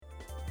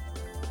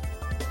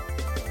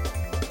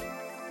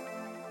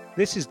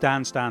This is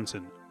Dan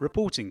Stanton,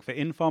 reporting for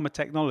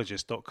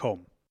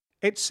InPharmaTechnologist.com.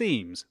 It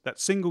seems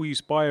that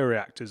single-use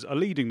bioreactors are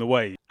leading the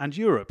way, and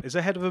Europe is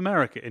ahead of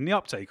America in the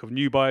uptake of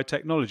new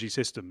biotechnology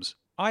systems.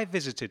 I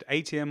visited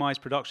ATMI's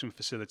production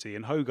facility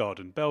in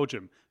Hoegaarden,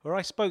 Belgium, where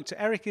I spoke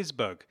to Eric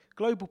Isberg,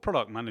 Global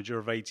Product Manager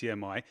of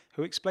ATMI,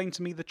 who explained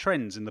to me the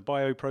trends in the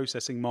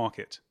bioprocessing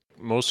market.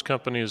 Most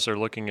companies are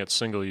looking at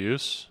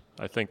single-use.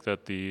 I think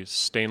that the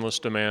stainless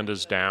demand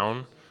is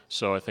down.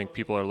 So I think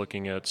people are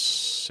looking at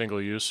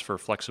single use for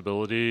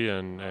flexibility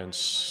and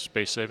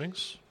space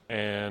savings.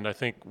 And I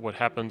think what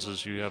happens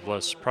is you have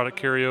less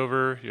product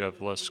carryover, you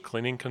have less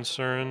cleaning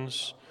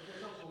concerns,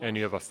 and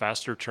you have a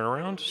faster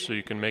turnaround so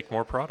you can make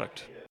more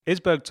product.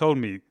 Isberg told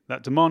me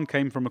that demand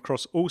came from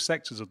across all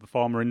sectors of the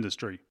pharma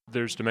industry.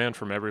 There's demand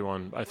from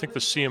everyone. I think the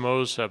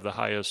CMOs have the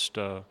highest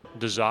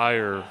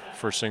desire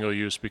for single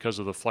use because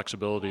of the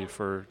flexibility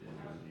for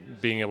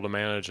being able to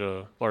manage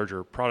a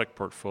larger product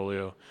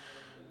portfolio.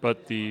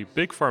 But the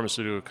big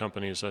pharmaceutical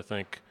companies, I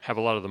think, have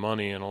a lot of the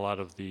money and a lot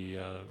of the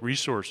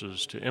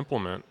resources to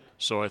implement.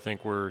 So I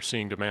think we're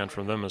seeing demand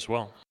from them as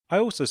well. I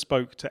also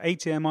spoke to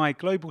ATMI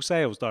Global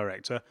Sales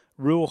Director,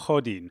 Roel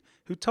Godin,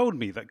 who told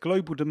me that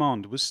global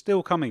demand was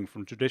still coming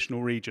from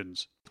traditional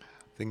regions. I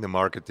think the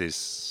market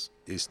is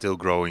still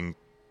growing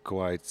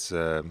quite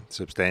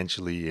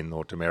substantially in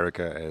North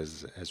America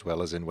as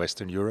well as in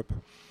Western Europe.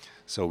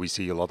 So we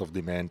see a lot of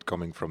demand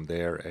coming from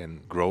there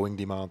and growing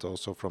demand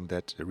also from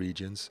that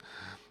regions.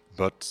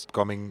 But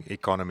coming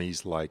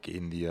economies like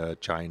India,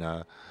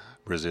 China,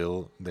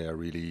 Brazil, they are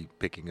really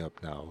picking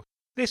up now.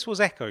 This was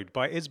echoed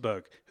by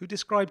Isberg, who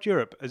described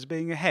Europe as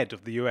being ahead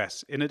of the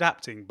US in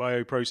adapting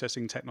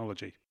bioprocessing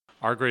technology.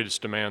 Our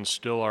greatest demands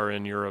still are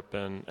in Europe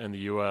and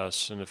the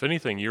US. And if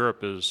anything,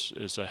 Europe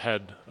is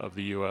ahead of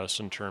the US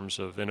in terms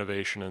of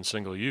innovation and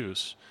single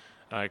use.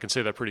 I can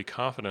say that pretty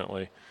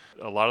confidently.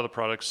 A lot of the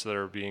products that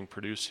are being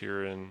produced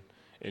here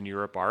in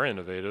Europe are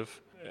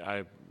innovative.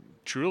 I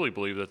truly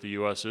believe that the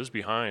U.S. is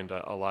behind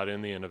a lot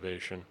in the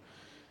innovation.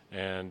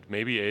 And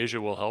maybe Asia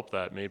will help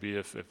that. Maybe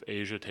if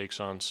Asia takes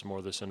on some more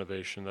of this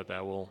innovation, that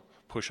will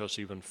push us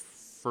even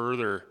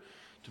further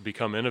to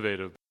become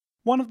innovative.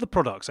 One of the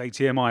products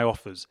ATMI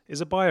offers is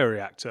a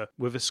bioreactor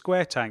with a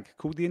square tank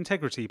called the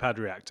Integrity Pad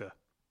Reactor.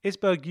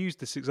 Isberg used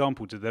this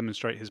example to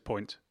demonstrate his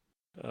point.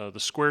 The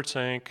square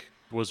tank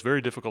was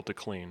very difficult to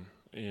clean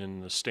in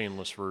the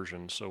stainless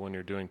version, so when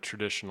you're doing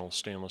traditional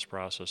stainless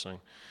processing.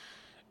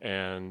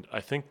 And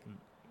I think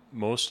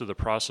most of the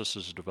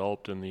processes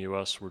developed in the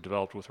U.S. were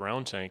developed with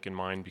round tank in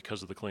mind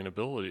because of the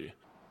cleanability.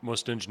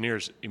 Most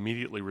engineers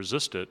immediately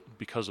resist it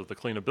because of the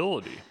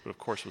cleanability, but of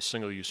course with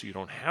single use you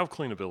don't have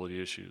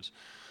cleanability issues.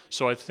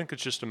 So I think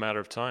it's just a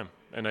matter of time.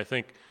 And I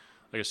think,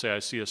 like I say, I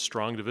see a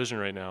strong division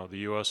right now. The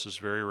U.S. is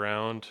very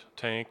round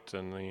tanked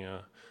and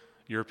the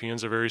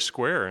Europeans are very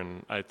square,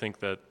 and I think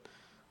that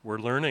we're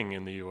learning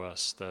in the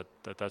U.S.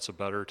 that's a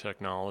better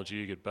technology.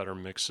 You get better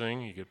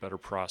mixing, you get better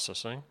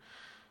processing,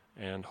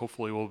 and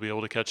hopefully we'll be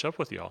able to catch up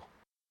with y'all.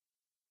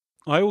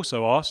 I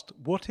also asked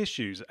what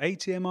issues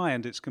ATMI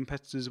and its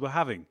competitors were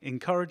having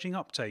encouraging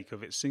uptake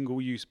of its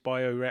single-use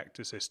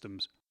bioreactor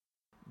systems.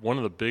 One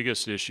of the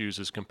biggest issues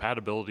is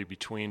compatibility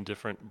between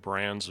different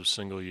brands of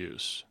single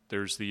use.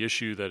 There's the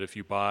issue that if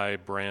you buy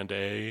brand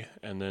A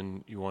and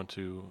then you want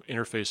to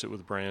interface it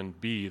with brand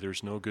B,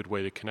 there's no good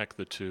way to connect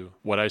the two.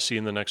 What I see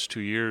in the next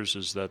 2 years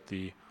is that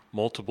the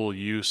multiple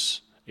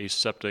use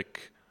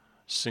aseptic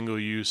single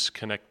use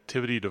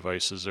connectivity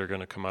devices are going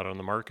to come out on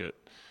the market.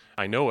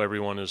 I know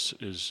everyone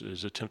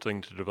is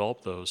attempting to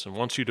develop those, and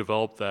once you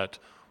develop that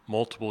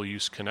multiple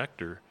use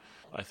connector,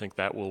 I think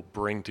that will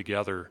bring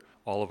together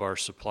all of our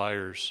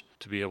suppliers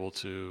to be able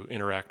to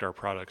interact our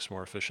products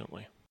more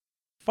efficiently.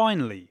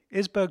 Finally,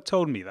 Isberg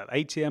told me that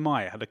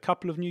ATMI had a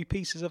couple of new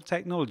pieces of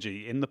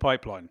technology in the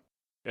pipeline.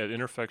 At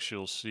Interfex,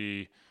 you'll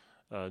see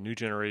new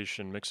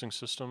generation mixing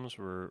systems.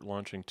 We're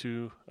launching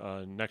 2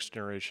 next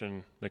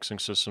generation mixing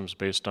systems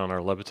based on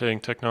our levitating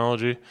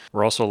technology.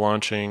 We're also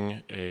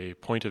launching a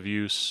point of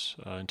use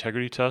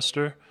integrity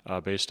tester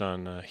based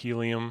on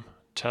helium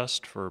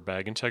test for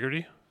bag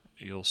integrity.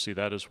 You'll see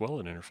that as well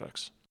at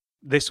Interfex.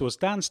 This was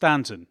Dan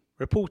Stanton,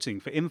 reporting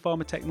for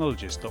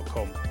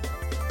InPharmaTechnologist.com.